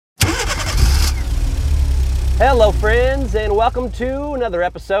Hello, friends, and welcome to another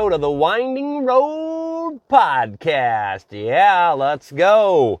episode of the Winding Road Podcast. Yeah, let's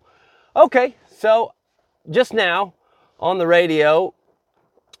go. Okay, so just now on the radio,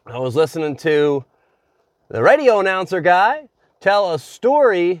 I was listening to the radio announcer guy tell a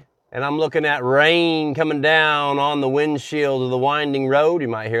story, and I'm looking at rain coming down on the windshield of the winding road. You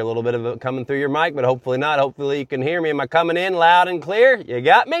might hear a little bit of it coming through your mic, but hopefully not. Hopefully you can hear me. Am I coming in loud and clear? You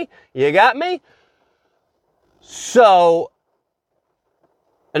got me? You got me? So,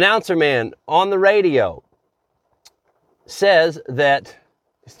 announcer man on the radio says that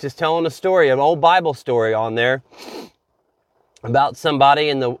it's just telling a story, an old Bible story on there about somebody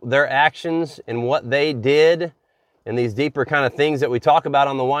and their actions and what they did and these deeper kind of things that we talk about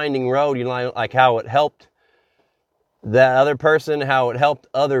on the winding road, you know, like how it helped that other person, how it helped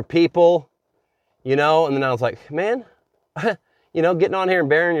other people, you know, and then I was like, man, you know, getting on here and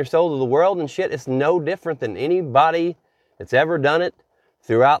bearing your soul to the world and shit, it's no different than anybody that's ever done it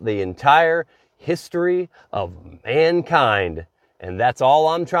throughout the entire history of mankind. And that's all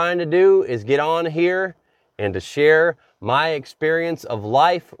I'm trying to do is get on here and to share my experience of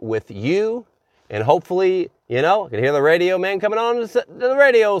life with you. And hopefully, you know, you can hear the radio man coming on to the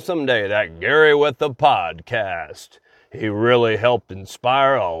radio someday. That Gary with the podcast. He really helped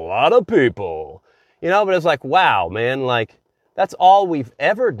inspire a lot of people. You know, but it's like, wow, man, like, that's all we've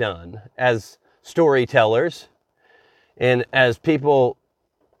ever done as storytellers and as people,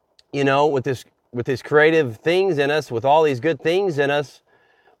 you know, with these creative things in us, with all these good things in us,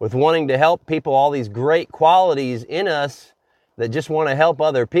 with wanting to help people, all these great qualities in us that just want to help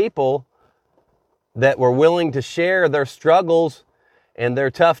other people, that were willing to share their struggles and their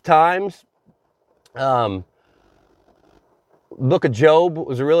tough times. Book of Job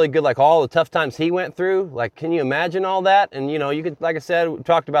was really good, like all the tough times he went through. Like, can you imagine all that? And, you know, you could, like I said, we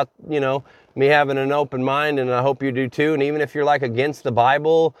talked about, you know, me having an open mind, and I hope you do too. And even if you're like against the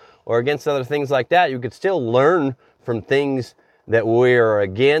Bible or against other things like that, you could still learn from things that we're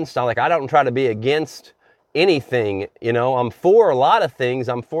against. I don't try to be against anything, you know. I'm for a lot of things.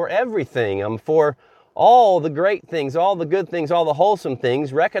 I'm for everything. I'm for all the great things, all the good things, all the wholesome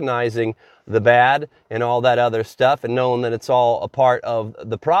things, recognizing the bad and all that other stuff and knowing that it's all a part of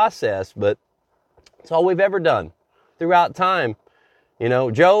the process. But it's all we've ever done throughout time. You know,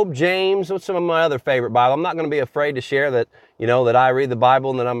 Job, James, what's some of my other favorite Bible? I'm not going to be afraid to share that, you know, that I read the Bible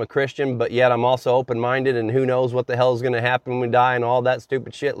and that I'm a Christian, but yet I'm also open-minded, and who knows what the hell is going to happen when we die and all that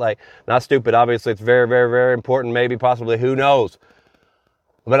stupid shit. Like, not stupid, obviously it's very, very, very important, maybe, possibly, who knows.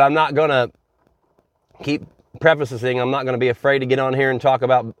 But I'm not going to keep prefacing, I'm not going to be afraid to get on here and talk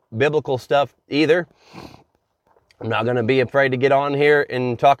about biblical stuff either. I'm not going to be afraid to get on here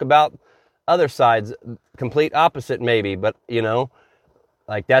and talk about other sides, complete opposite maybe, but, you know,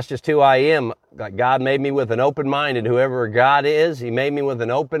 like, that's just who I am. Like, God made me with an open mind, and whoever God is, He made me with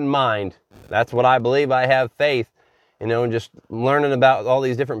an open mind. That's what I believe. I have faith, you know, and just learning about all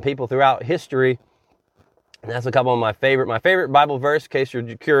these different people throughout history. And that's a couple of my favorite Bible verse, in case you're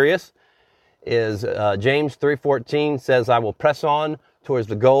curious, is James 3:14 says, I will press on towards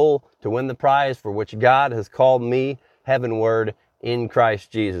the goal to win the prize for which God has called me heavenward in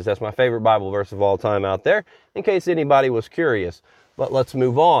Christ Jesus. That's my favorite Bible verse of all time out there, in case anybody was curious. But let's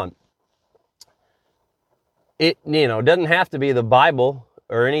move on. It, you know, doesn't have to be the Bible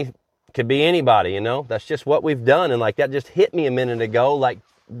or could be anybody, you know. That's just what we've done. And like, that just hit me a minute ago. Like,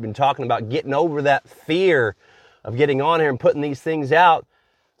 we've been talking about getting over that fear of getting on here and putting these things out.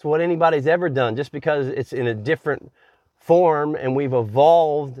 It's what anybody's ever done, just because it's in a different form and we've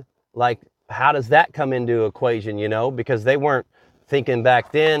evolved. Like, how does that come into equation, you know? Because they weren't thinking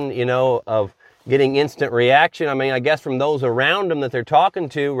back then, you know, of getting instant reaction. I mean, I guess from those around them that they're talking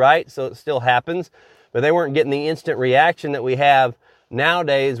to, right? So it still happens, but they weren't getting the instant reaction that we have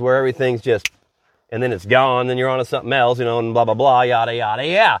nowadays, where everything's just, and then it's gone, then you're on to something else, you know, and blah, blah, blah, yada, yada,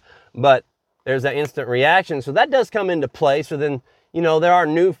 yeah. But there's that instant reaction. So that does come into play. So then, you know, there are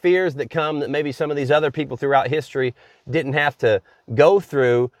new fears that come that maybe some of these other people throughout history didn't have to go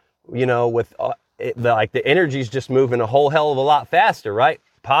through, you know, with like the energy's just moving a whole hell of a lot faster, right?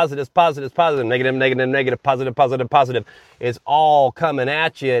 Positives, positives, positive, negative, negative, negative, positive, positive, positive. It's all coming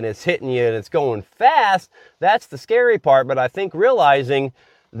at you and it's hitting you and it's going fast. That's the scary part. But I think realizing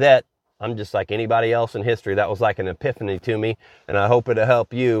that I'm just like anybody else in history, that was like an epiphany to me. And I hope it'll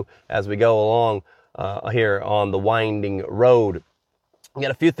help you as we go along here on the winding road. We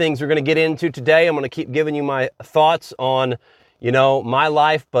got a few things we're going to get into today. I'm going to keep giving you my thoughts on, you know, my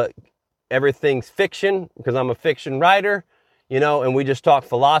life, but everything's fiction because I'm a fiction writer, you know, and we just talk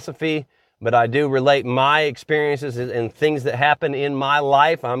philosophy, but I do relate my experiences and things that happen in my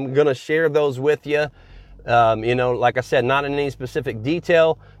life. I'm going to share those with you. Like I said, not in any specific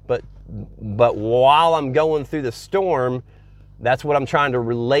detail, but while I'm going through the storm, that's what I'm trying to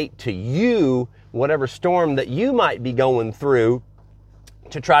relate to you, whatever storm that you might be going through,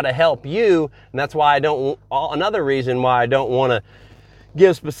 to try to help you. And that's why another reason why I don't want to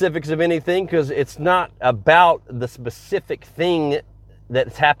give specifics of anything, because it's not about the specific thing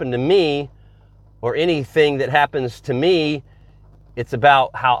that's happened to me or anything that happens to me. It's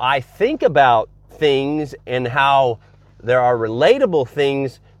about how I think about things and how there are relatable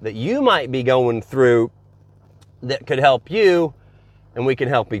things that you might be going through that could help you, and we can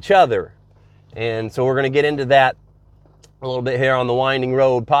help each other. And so we're going to get into that a little bit here on the Winding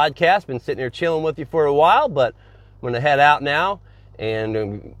Road podcast. Been sitting here chilling with you for a while, but I'm going to head out now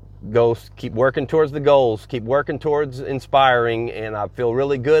and go keep working towards the goals, keep working towards inspiring. And I feel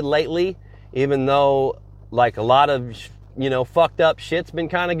really good lately, even though like a lot of, fucked up shit's been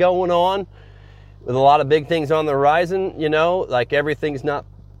kind of going on with a lot of big things on the horizon, like everything's not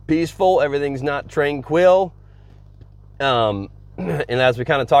peaceful, everything's not tranquil. And as we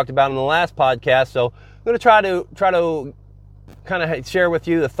kind of talked about in the last podcast, so I'm going to try to kind of share with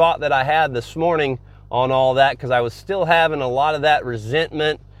you the thought that I had this morning on all that, because I was still having a lot of that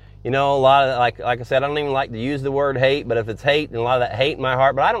resentment, a lot of, like I said, I don't even like to use the word hate, but if it's hate, and a lot of that hate in my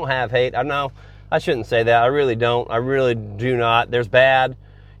heart, but I don't have hate. I know I shouldn't say that. I really don't. I really do not. There's bad,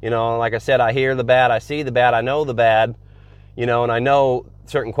 like I said, I hear the bad, I see the bad, I know the bad, and I know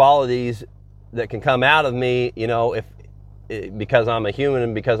certain qualities that can come out of me, because I'm a human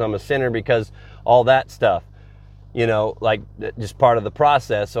and because I'm a sinner, because all that stuff, like just part of the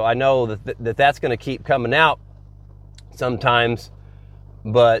process. So I know that's going to keep coming out sometimes,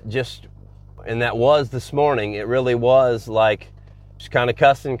 but and that was this morning. It really was like just kind of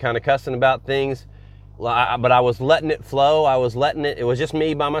cussing about things. But I was letting it flow. It was just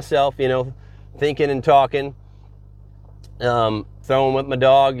me by myself, thinking and talking, throwing with my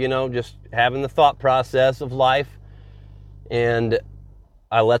dog, just having the thought process of life. And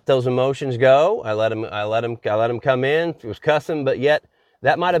I let those emotions go. I let them come in. It was cussing, but yet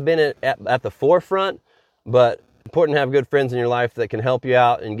that might have been at the forefront. But important to have good friends in your life that can help you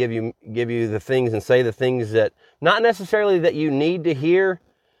out and give you the things and say the things that not necessarily that you need to hear,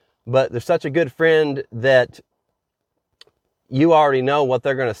 but there's such a good friend that you already know what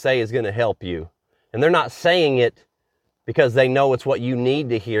they're going to say is going to help you. And they're not saying it because they know it's what you need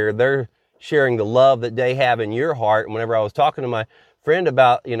to hear. They're sharing the love that they have in your heart. And whenever I was talking to my friend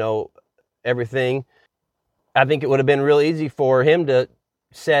about, everything, I think it would have been real easy for him to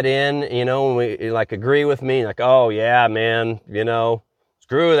set in, and agree with me, like, oh yeah, man,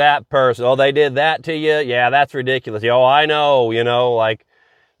 screw that person. Oh, they did that to you. Yeah, that's ridiculous. Oh, I know, like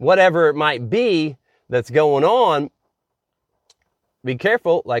whatever it might be that's going on, be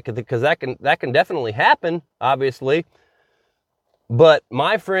careful, like, because that can definitely happen, obviously. But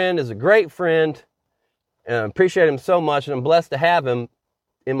my friend is a great friend, and I appreciate him so much, and I'm blessed to have him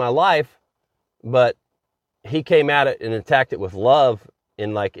in my life. But he came at it and attacked it with love,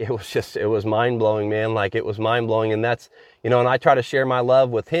 and it was mind-blowing, man. Like, it was mind-blowing, and that's, and I try to share my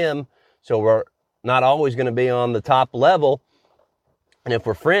love with him, so we're not always going to be on the top level. And if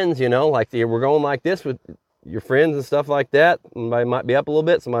we're friends, we're going like this with your friends and stuff like that, somebody might be up a little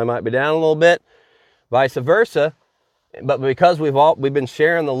bit, somebody might be down a little bit, vice versa. But because we've been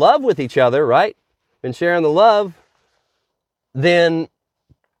sharing the love with each other, right? Been sharing the love, then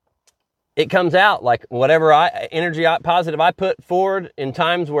it comes out like whatever positive I put forward in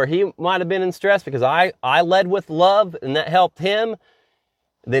times where he might have been in stress, because I led with love and that helped him.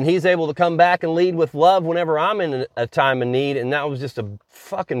 Then he's able to come back and lead with love whenever I'm in a time of need. And that was just a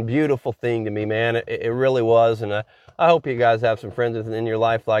fucking beautiful thing to me, man. It really was. And I hope you guys have some friends in your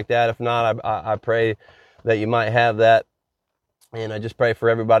life like that. If not, I pray that you might have that. And I just pray for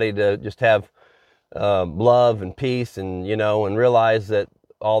everybody to just have love and peace, and, and realize that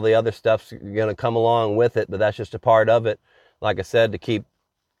all the other stuff's going to come along with it, but that's just a part of it. Like I said, to keep,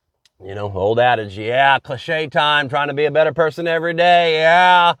 old adage, yeah, cliche time, trying to be a better person every day,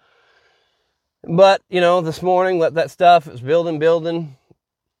 yeah. But, this morning, let that stuff is building, but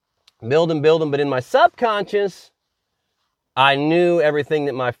in my subconscious, I knew everything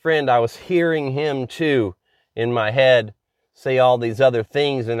that my friend, I was hearing him too in my head say all these other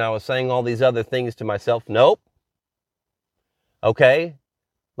things, and I was saying all these other things to myself. Nope. Okay.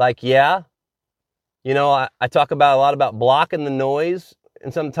 Like, yeah, I talk a lot about blocking the noise,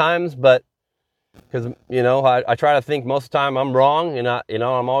 and sometimes, but because, I try to think most of the time I'm wrong, and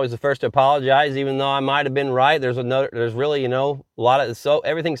I'm always the first to apologize, even though I might have been right. There's really, a lot of,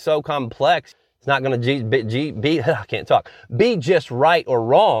 everything's so complex. It's not going to be, I can't talk, be just right or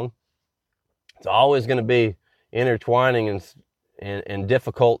wrong. It's always going to be intertwining and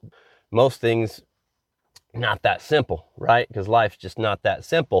difficult. Most things not that simple, right? Because life's just not that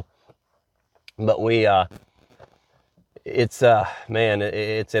simple. But it's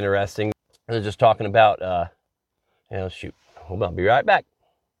interesting. I was just talking about, shoot, hold on, I'll be right back.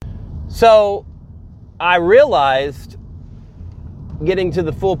 So I realized, getting to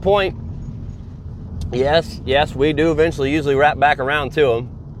the full point, yes, we do eventually usually wrap back around to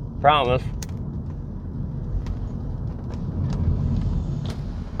them. Promise.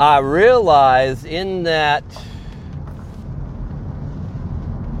 I realized in that,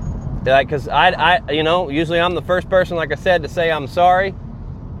 like, because usually I'm the first person, like I said, to say I'm sorry.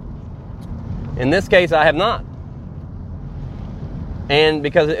 In this case, I have not. And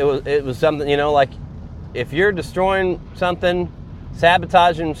because it was something, like, if you're destroying something,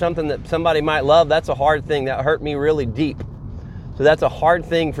 sabotaging something that somebody might love, that's a hard thing. That hurt me really deep. So that's a hard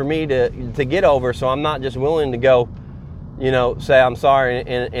thing for me to get over. So I'm not just willing to go, say I'm sorry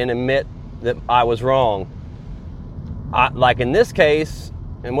and admit that I was wrong. Like in this case,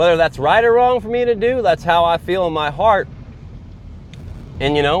 and whether that's right or wrong for me to do, that's how I feel in my heart.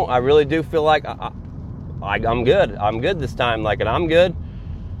 And, I really do feel like I'm good. I'm good this time. Like, and I'm good.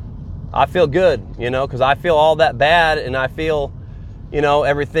 I feel good, because I feel all that bad, and I feel,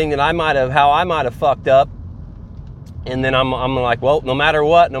 everything that how I might have fucked up. And then I'm like, well, no matter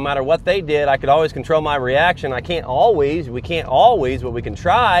what they did, I could always control my reaction. We can't always, but we can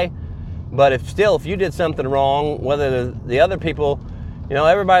try. But if you did something wrong, whether the other people,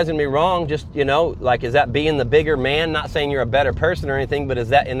 everybody's gonna be wrong. Just, like, is that being the bigger man? Not saying you're a better person or anything, but is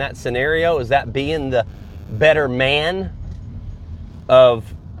that, in that scenario, is that being the better man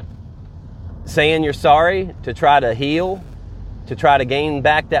of saying you're sorry to try to heal, to try to gain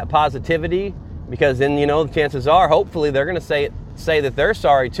back that positivity? Because then, the chances are, hopefully, they're going to say that they're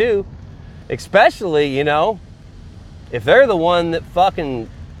sorry too. Especially, if they're the one that fucking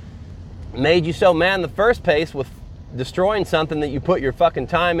made you so mad in the first place with destroying something that you put your fucking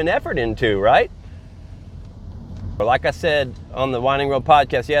time and effort into, right? But like I said on the Winding Road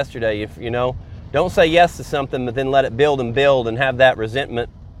podcast yesterday, if, don't say yes to something, but then let it build and have that resentment.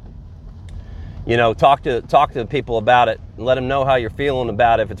 Talk to people about it. Let them know how you're feeling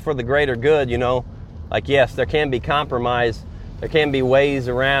about it. If it's for the greater good, like, yes, there can be compromise. There can be ways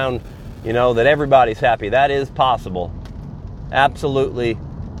around, that everybody's happy. That is possible. Absolutely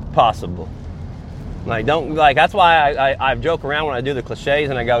possible. Like, that's why I joke around when I do the cliches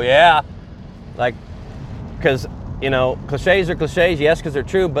and I go, yeah, like, because, cliches are cliches, yes, because they're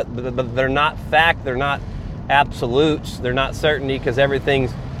true, but they're not fact. They're not absolutes. They're not certainty, because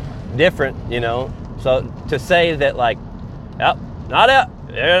everything's different, So to say that, like, yep, not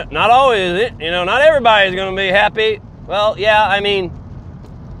always, not everybody's going to be happy. Well, yeah, I mean,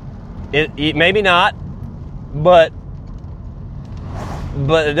 it maybe not, but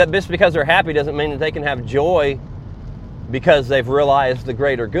just because they're happy doesn't mean that they can have joy because they've realized the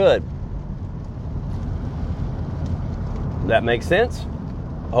greater good. That makes sense?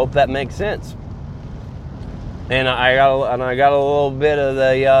 I hope that makes sense. And I got a little bit of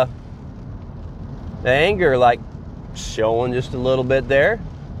the anger, like, showing just a little bit there,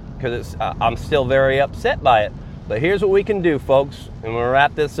 because I'm still very upset by it. But here's what we can do, folks, and I'm going to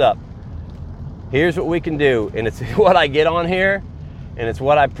wrap this up. Here's what we can do, and it's what I get on here, and it's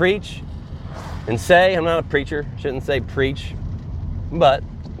what I preach and say. I'm not a preacher, shouldn't say preach, but,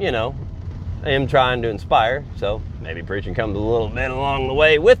 I am trying to inspire, so maybe preaching comes a little bit along the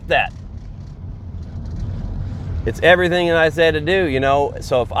way with that. It's everything that I said to do,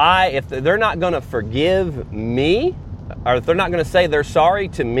 So if they're not going to forgive me, or if they're not going to say they're sorry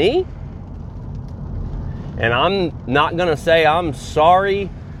to me, and I'm not going to say I'm sorry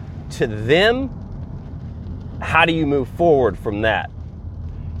to them, how do you move forward from that?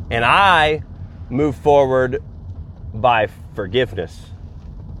 And I move forward by forgiveness.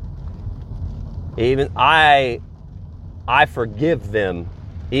 Even I forgive them,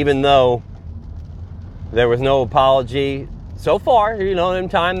 even though there was no apology so far. In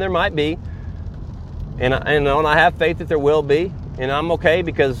time there might be, and I have faith that there will be, and I'm okay,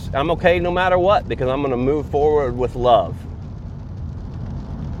 because I'm okay no matter what, because I'm going to move forward with love.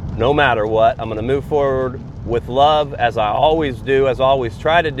 No matter what, I'm going to move forward with love, as I always do, as I always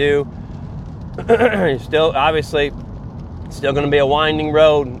try to do. Still, obviously, still going to be a winding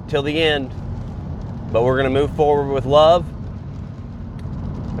road till the end, but we're going to move forward with love.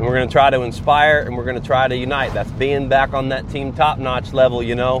 And we're going to try to inspire, and we're going to try to unite. That's being back on that team top-notch level,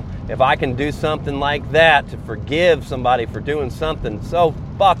 If I can do something like that, to forgive somebody for doing something so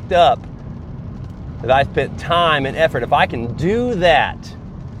fucked up that I spent time and effort, if I can do that,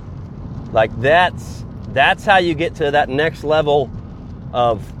 Like that's how you get to that next level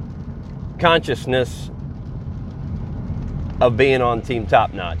of consciousness of being on Team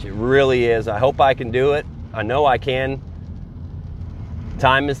Top Notch. It really is. I hope I can do it. I know I can.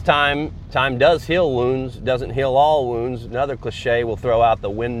 Time is time. Time does heal wounds. Doesn't heal all wounds. Another cliche we'll throw out the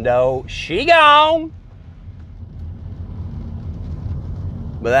window. She gone.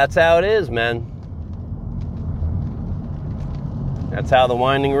 But that's how it is, man. That's how the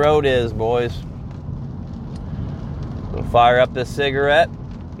winding road is, boys. We'll fire up this cigarette.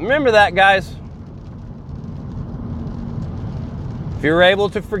 Remember that, guys. If you're able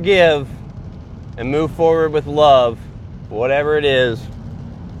to forgive and move forward with love, whatever it is,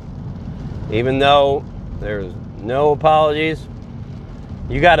 even though there's no apologies,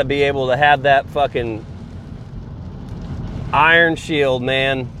 you got to be able to have that fucking iron shield,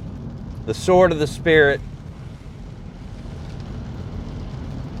 man. The sword of the Spirit.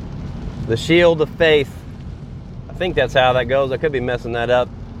 The shield of faith. I think that's how that goes. I could be messing that up.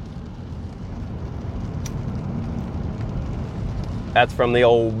 That's from the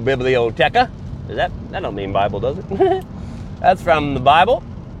old biblioteca. That don't mean Bible, does it? That's from the Bible.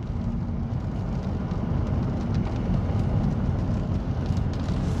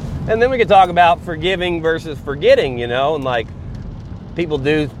 And then we could talk about forgiving versus forgetting, you know, and like people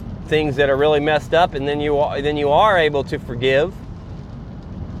do things that are really messed up, and then you are able to forgive.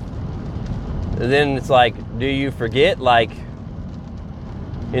 And then it's like, do you forget? Like,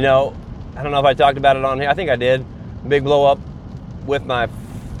 you know, I don't know if I talked about it on here. I think I did. Big blow up with my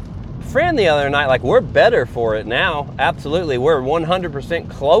friend the other night. Like, we're better for it now. Absolutely. We're 100%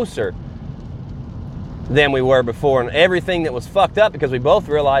 closer than we were before. And everything that was fucked up, because we both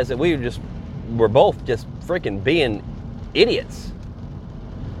realized that we're both just freaking being idiots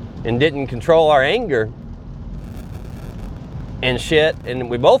and didn't control our anger and shit. And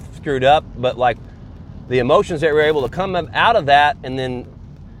we both screwed up, but like the emotions that were able to come out of that, and then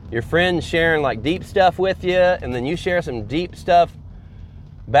your friends sharing like deep stuff with you, and then you share some deep stuff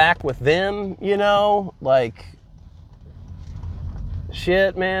back with them, you know, like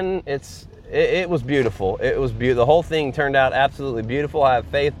shit, man. It was beautiful. It was beautiful. The whole thing turned out absolutely beautiful. I have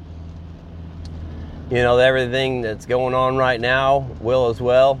faith, you know, that everything that's going on right now will as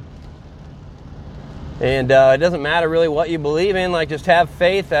well. And it doesn't matter really what you believe in. Like, just have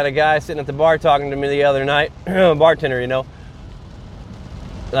faith. That a guy sitting at the bar talking to me the other night, bartender, you know,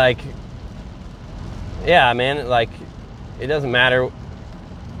 like, yeah, man, like, it doesn't matter.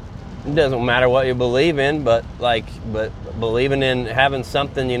 It doesn't matter what you believe in, but believing in having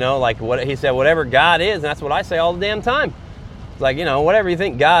something, you know, like what he said, whatever God is, and that's what I say all the damn time. It's like, you know, whatever you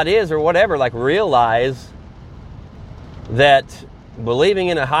think God is or whatever, like, realize that believing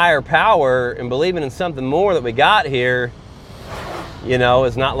in a higher power and believing in something more that we got here, you know,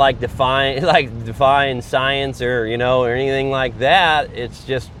 is not like defying science or, you know, or anything like that. It's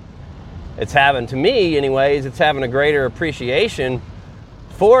just, it's having, to me anyways, it's having a greater appreciation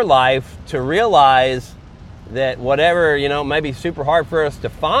for life, to realize that whatever, you know, may be super hard for us to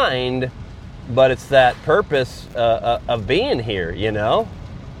find, but it's that purpose of being here, you know.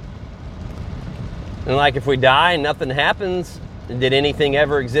 And like, if we die and nothing happens, did anything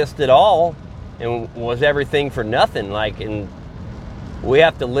ever exist at all? And was everything for nothing? Like, and we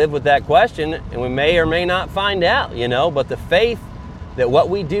have to live with that question, and we may or may not find out, you know. But the faith that what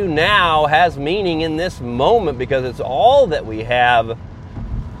we do now has meaning in this moment, because it's all that we have.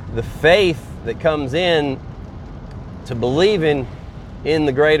 The faith that comes in to believing in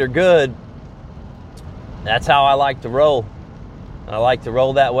the greater good, that's how I like to roll. I like to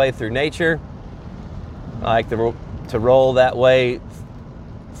roll that way through nature. I like to roll that way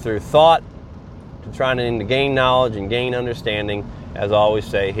through thought, to trying to gain knowledge and gain understanding, as I always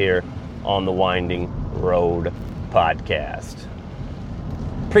say here on the Winding Road podcast.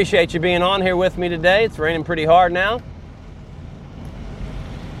 Appreciate you being on here with me today. It's raining pretty hard now.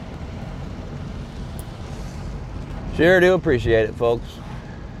 Sure do appreciate it, folks.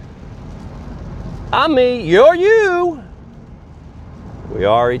 I'm me, you're you. We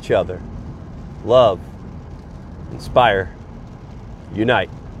are each other. Love, inspire, unite.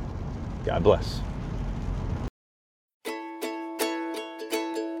 God bless.